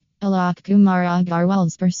Alok Kumar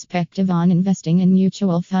Agarwal's perspective on investing in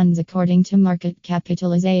mutual funds according to market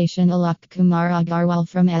capitalization. Alok Kumar Agarwal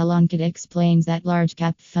from Alok explains that large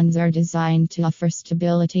cap funds are designed to offer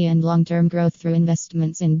stability and long-term growth through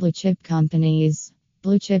investments in blue chip companies.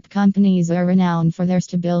 Blue chip companies are renowned for their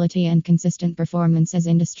stability and consistent performance as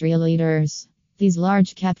industry leaders. These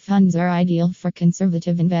large cap funds are ideal for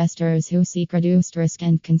conservative investors who seek reduced risk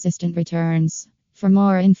and consistent returns. For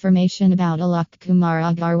more information about Alok Kumar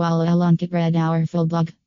Agarwal, Alok read our full blog.